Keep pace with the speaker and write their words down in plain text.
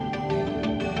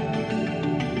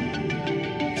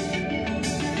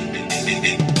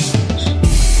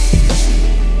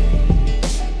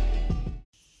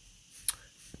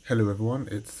Hello everyone,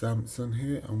 it's Samson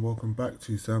here and welcome back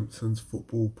to Samson's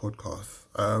Football Podcast.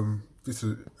 This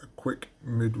is a quick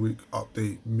midweek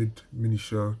update, mini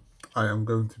show. I am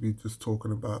going to be just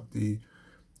talking about the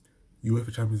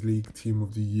UEFA Champions League Team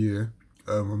of the Year.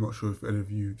 I'm not sure if any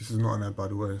of you, this is not an ad by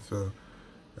the way, so,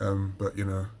 but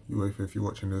UEFA, if you're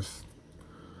watching this,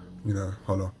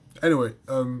 holla. Anyway,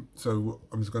 so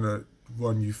I'm just gonna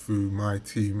run you through my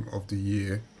team of the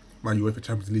year, my UEFA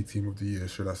Champions League Team of the Year,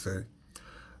 should I say.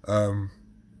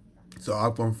 So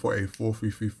I've gone for a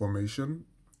 4-3-3 formation,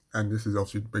 and this is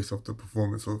obviously based off the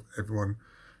performance of everyone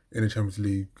in the Champions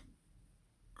League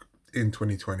in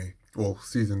 2020. Well,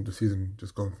 the season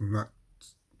just gone from that,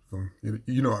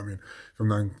 you know what I mean,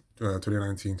 from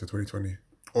 2019 to 2020,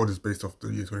 or just based off the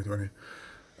year 2020.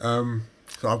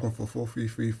 So I've gone for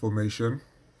 4-3-3 formation.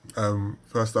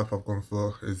 First up I've gone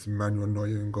for is Manuel Neuer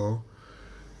in goal.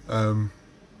 The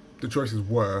choices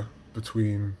were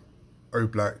between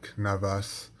Oblak,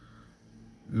 Navas,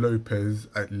 Lopez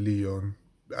at Lyon,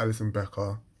 Alisson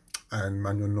Becker, and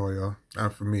Manuel Neuer.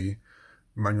 And for me,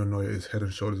 Manuel Neuer is head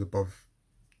and shoulders above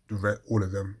all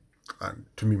of them. And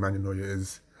to me, Manuel Neuer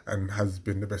is and has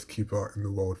been the best keeper in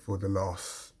the world for the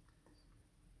last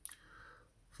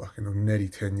nearly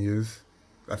 10 years.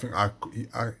 I think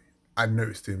I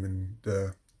noticed him in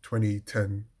the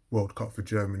 2010 World Cup for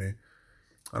Germany,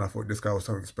 and I thought this guy was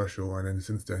something special. And then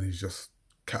since then, he's just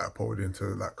catapulted into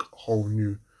like a whole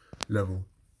new level.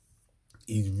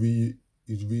 He's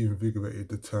reinvigorated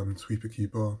the term sweeper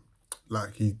keeper.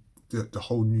 Like the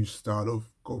whole new style of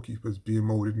goalkeepers being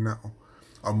molded now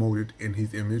are molded in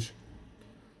his image,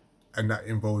 and that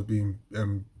involves being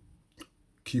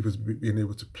keepers being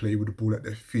able to play with the ball at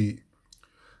their feet.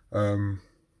 So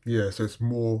it's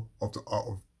more of the art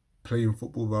of playing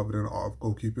football rather than the art of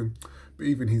goalkeeping. But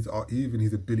even his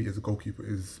ability as a goalkeeper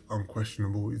is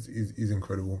unquestionable. He's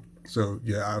incredible. So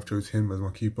yeah, I've chose him as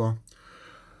my keeper.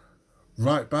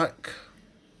 Right back,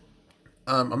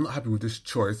 I'm not happy with this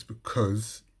choice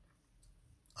because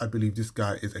I believe this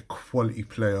guy is a quality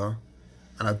player,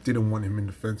 and I didn't want him in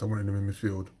defence. I wanted him in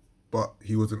midfield, but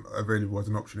he wasn't available as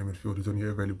an option in midfield. He's only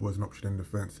available as an option in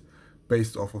defence,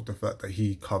 based off of the fact that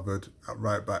he covered at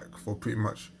right back for pretty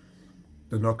much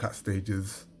the knockout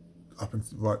stages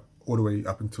all the way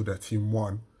up until their team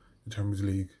won the Champions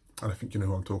League. And I think you know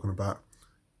who I'm talking about.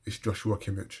 It's Joshua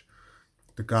Kimmich.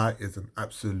 The guy is an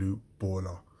absolute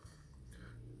baller.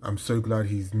 I'm so glad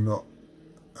he's not.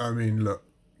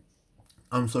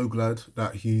 I'm so glad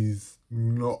that he's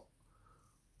not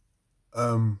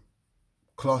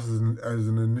classed as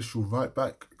an initial right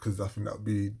back, because I think that would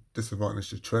be disadvantage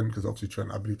to Trent, because obviously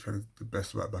I believe Trent is the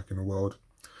best right back in the world.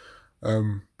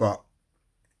 But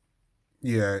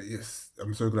yeah,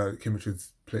 I'm so glad that Kimmich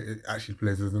actually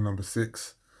plays as a number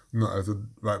 6, not as a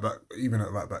right back. Even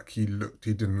at right back, he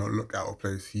did not look out of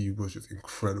place. He was just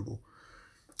incredible.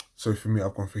 So for me,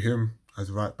 I've gone for him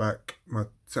as right back. My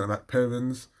centre back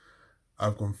pairings,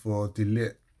 I've gone for De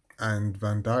Ligt and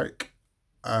Van Dijk.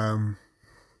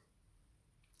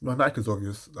 Van Dijk is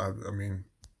obvious. I mean,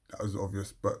 that was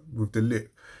obvious. But with De Ligt,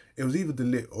 it was either De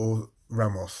Ligt or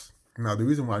Ramos. Now, the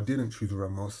reason why I didn't choose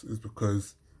Ramos is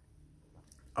because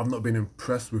I've not been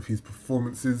impressed with his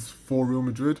performances for Real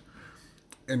Madrid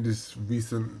in this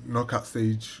recent knockout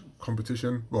stage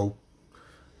competition. Well,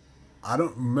 I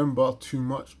don't remember too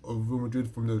much of Real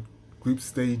Madrid from the group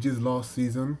stages last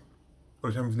season for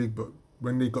the Champions League, but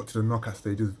when they got to the knockout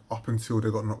stages, up until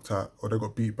they got knocked out or they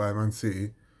got beat by Man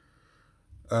City,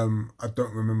 I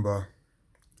don't remember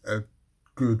a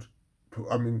good.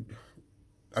 I don't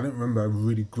remember a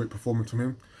really great performance from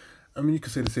him. I mean, you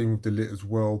could say the same with De Ligt as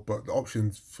well, but the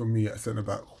options for me at centre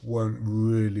back weren't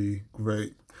really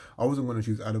great. I wasn't going to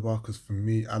choose Alaba because for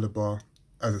me, Alaba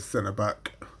as a centre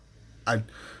back,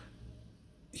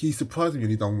 he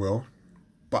surprisingly done well,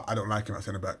 but I don't like him at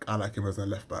centre back. I like him as a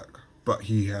left back, but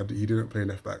he didn't play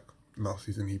left back last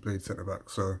season. He played centre back,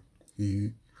 so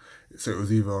it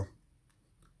was either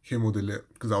him or De Ligt,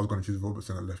 because I was going to choose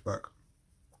Robertson at left back.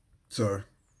 So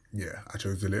yeah, I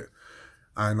chose De Ligt.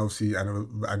 And obviously,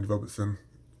 Andy Robertson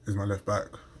is my left back,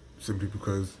 simply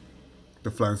because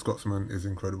the Flying Scotsman is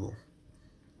incredible.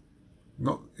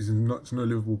 It's no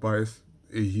Liverpool bias.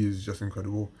 He is just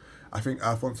incredible. I think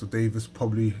Alphonso Davies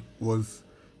probably was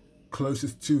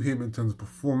closest to him in terms of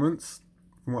performance,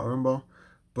 from what I remember.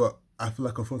 But I feel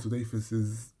like Alphonso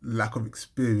Davies' lack of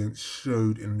experience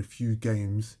showed in a few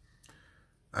games,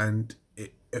 and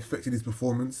it affected his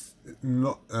performance,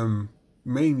 not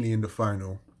mainly in the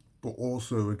final, but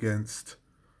also against,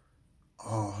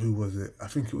 who was it? I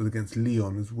think it was against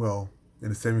Lyon as well in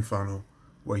the semi-final.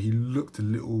 where he looked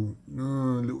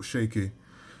little shaky.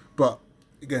 But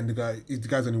again, the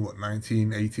guy's only what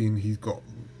 19, 18. He's got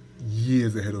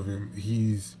years ahead of him.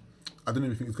 I don't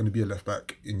even think he's going to be a left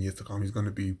back in years to come. He's going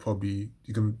to be probably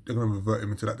they're going to revert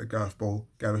him into like the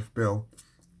Gareth Bale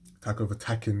type of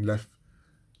attacking left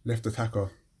attacker.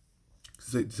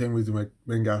 The same reason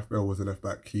when Gareth Bale was a left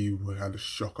back, he had a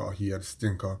shocker, he had a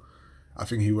stinker. I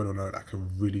think he went on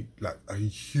a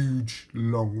huge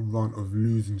long run of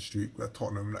losing streak at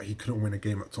Tottenham. Like he couldn't win a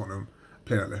game at Tottenham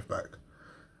playing at left back.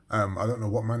 I don't know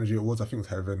what manager it was. I think it was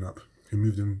Harry Redknapp who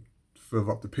moved him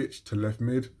further up the pitch to left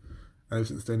mid. And ever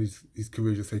since then, his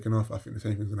career just taken off. I think the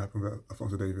same thing's gonna happen with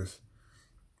Alphonso Davies.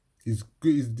 He's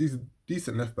good. He's a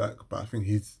decent left back, but I think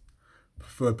his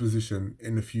preferred position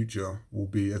in the future will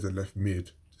be as a left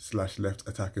mid / left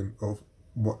attacking of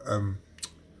what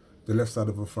the left side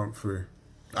of a front three.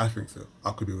 I think so.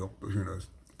 I could be wrong, but who knows?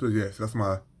 So yeah, so that's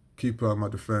my keeper, my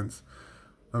defense.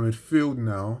 My midfield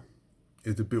now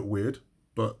is a bit weird,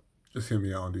 but just hear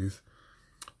me out on these.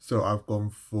 So I've gone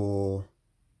for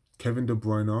Kevin De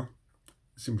Bruyne,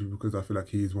 simply because I feel like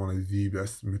he's one of the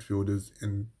best midfielders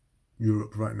in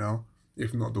Europe right now,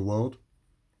 if not the world.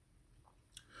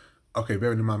 Okay,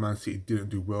 bearing in mind Man City didn't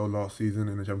do well last season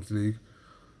in the Champions League.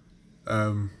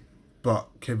 But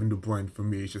Kevin De Bruyne for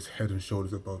me is just head and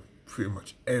shoulders above pretty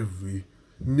much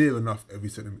near enough every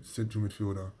central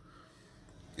midfielder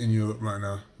in Europe right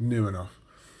now. Near enough.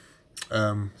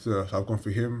 So I've gone for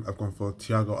him. I've gone for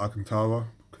Thiago Alcantara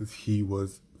because he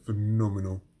was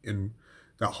phenomenal in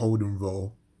that holding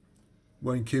role.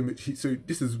 When Kimmich, so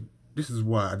this is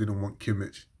why I didn't want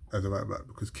Kimmich as a right back,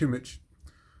 because Kimmich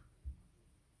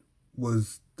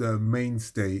was the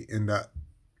mainstay in that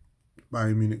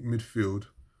Bayern Munich midfield.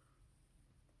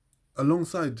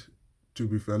 To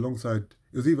be fair, it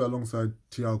was either alongside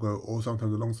Thiago or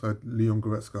sometimes alongside Leon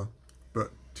Goretzka,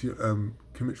 but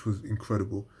Kimmich was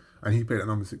incredible, and he played that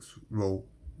number 6 role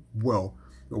well.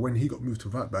 But when he got moved to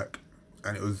right back,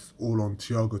 and it was all on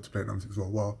Thiago to play that number 6 role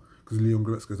well, because Leon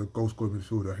Goretzka is a goal-scoring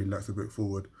midfielder, he likes to break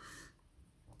forward.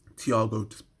 Thiago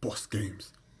just bossed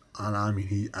games, and I mean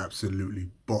he absolutely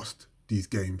bossed these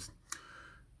games.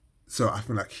 So I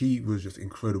feel like he was just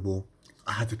incredible.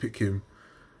 I had to pick him.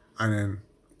 And then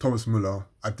Thomas Müller,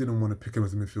 I didn't want to pick him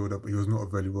as a midfielder, but he was not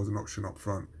available as an option up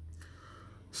front.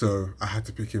 So I had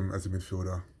to pick him as a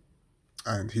midfielder.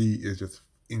 And he is just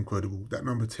incredible. That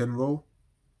number 10 role,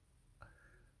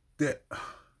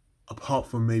 apart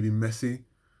from maybe Messi,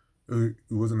 who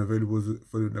wasn't available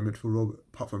for the midfield role, but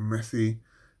apart from Messi,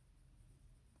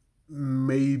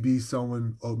 maybe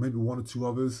someone, or maybe one or two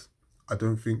others, I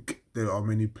don't think there are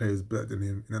many players better than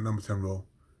him in that number 10 role.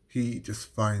 He just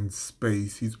finds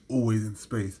space. He's always in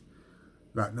space.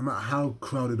 Like, no matter how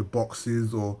crowded the box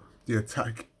is or the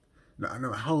attack, like, no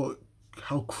matter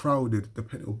how crowded the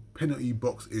penalty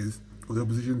box is for the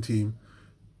opposition team,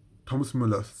 Thomas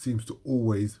Müller seems to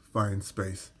always find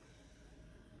space.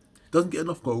 Doesn't get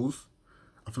enough goals.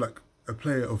 I feel like a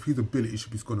player of his ability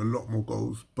should be scoring a lot more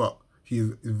goals, but he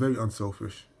is very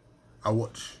unselfish. I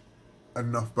watch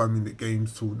enough Bayern Munich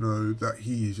games to know that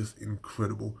he is just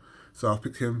incredible. So I've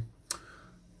picked him.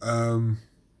 And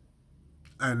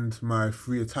my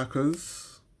 3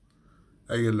 attackers.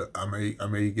 Hey, look, I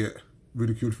may get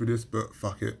ridiculed for this, but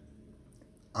fuck it.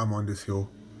 I'm on this hill.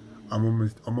 I'm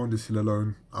on this hill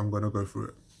alone. I'm gonna go for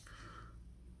it.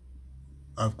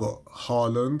 I've got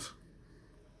Haaland,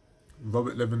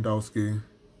 Robert Lewandowski,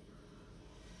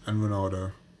 and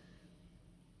Ronaldo.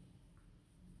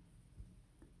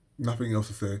 Nothing else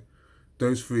to say.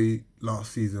 Those 3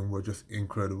 last season were just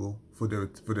incredible for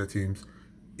their teams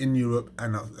in Europe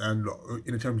and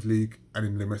in the Champions League and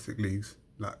in the domestic leagues.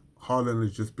 Like Haaland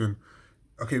has just been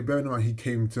bearing in mind he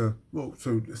came to with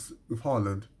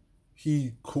Haaland,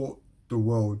 he caught the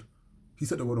world. He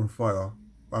set the world on fire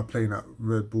by playing at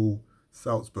Red Bull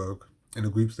Salzburg in the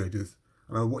group stages,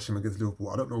 and I watched him against Liverpool.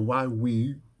 I don't know why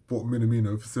we bought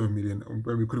Minamino for 7 million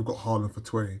when we could have got Haaland for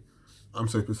 20. I'm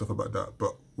so pissed off about that,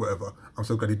 but whatever. I'm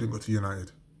so glad he didn't go to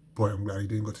United. Boy, I'm glad he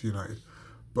didn't go to United.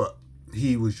 But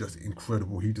he was just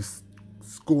incredible. He just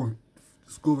scoring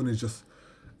is just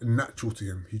natural to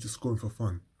him. He's just scoring for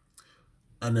fun.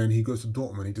 And then he goes to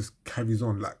Dortmund. He just carries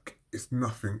on like it's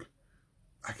nothing.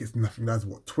 That's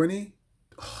what, 20?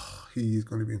 Oh, he's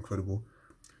going to be incredible.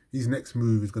 His next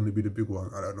move is going to be the big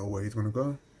one. I don't know where he's going to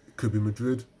go. It could be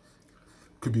Madrid.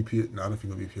 Could be No, I don't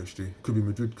think it'll be PSG. Could be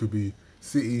Madrid. Could be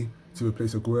City to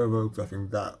replace Aguero, because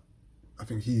I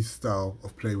think his style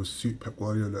of play would suit Pep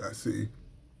Guardiola at City.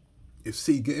 If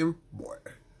City get him, boy,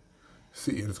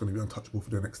 City are just going to be untouchable for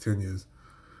the next 10 years.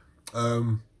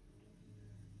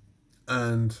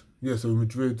 And yeah, so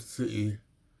Madrid, City,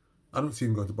 I don't see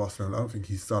him going to Barcelona. I don't think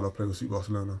his style of play will suit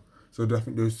Barcelona. So I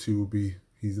think those two will be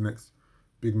his next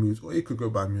big moves. Or he could go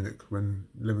Bayern Munich when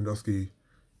Lewandowski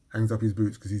hangs up his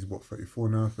boots, because he's what, 34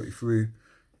 now, 33.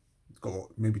 He's got what,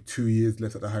 maybe 2 years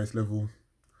left at the highest level.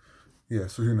 Yeah,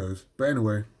 so who knows? But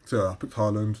anyway, so I picked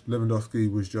Haaland.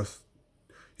 Lewandowski was just,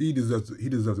 he deserves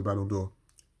a Ballon d'Or,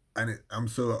 and I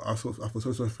feel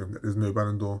so sorry for him that there's no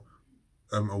Ballon d'Or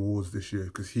awards this year,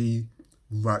 because he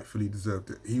rightfully deserved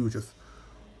it. He was just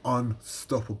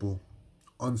unstoppable.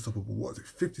 What is it?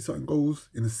 50 something goals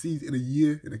in a season, in a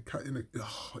year, in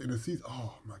a season.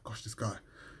 Oh my gosh, this guy,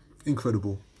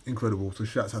 incredible. So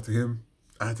shouts out to him.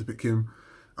 I had to pick him,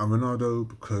 and Ronaldo,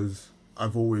 because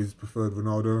I've always preferred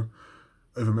Ronaldo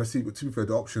over Messi. But to be fair,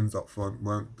 the options up front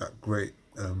weren't that great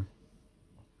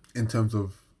in terms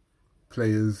of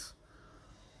players.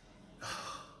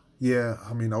 Yeah,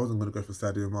 I mean, I wasn't going to go for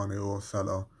Sadio Mane or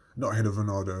Salah, not ahead of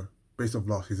Ronaldo, based off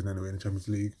last season anyway in the Champions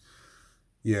League.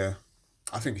 Yeah,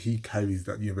 I think he carries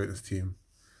that Juventus team,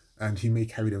 and he may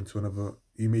carry them to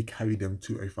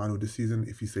a final this season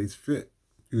if he stays fit.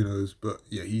 Who knows? But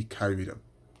yeah, he carried a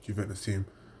Juventus team.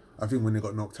 I think when they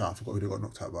got knocked out, I forgot who they got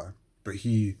knocked out by, but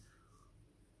he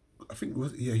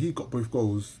got both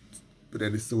goals, but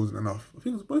then it still wasn't enough. I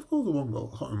think it was both goals or one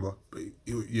goal. I can't remember, but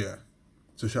yeah.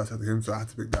 So shout out to him. So I had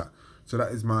to pick that. So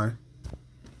that is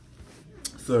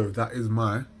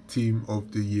my team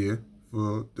of the year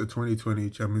for the 2020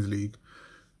 Champions League.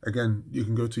 Again, you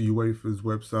can go to UEFA's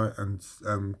website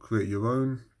and create your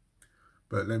own.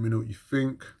 But let me know what you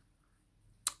think.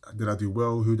 Did I do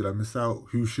well? Who did I miss out?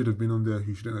 Who should have been on there?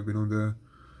 Who shouldn't have been on there?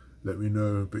 Let me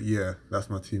know. But yeah, that's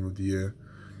my team of the year.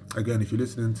 Again, if you're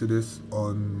listening to this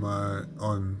on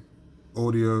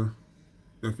audio,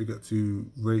 don't forget to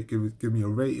give me a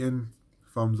rating,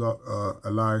 thumbs up, a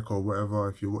like, or whatever.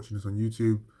 If you're watching this on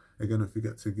YouTube, again, don't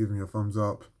forget to give me a thumbs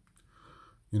up.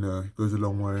 You know, it goes a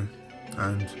long way.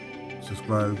 And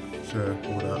subscribe, share,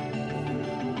 all that.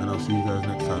 And I'll see you guys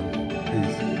next time.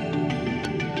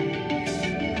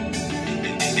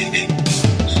 Peace.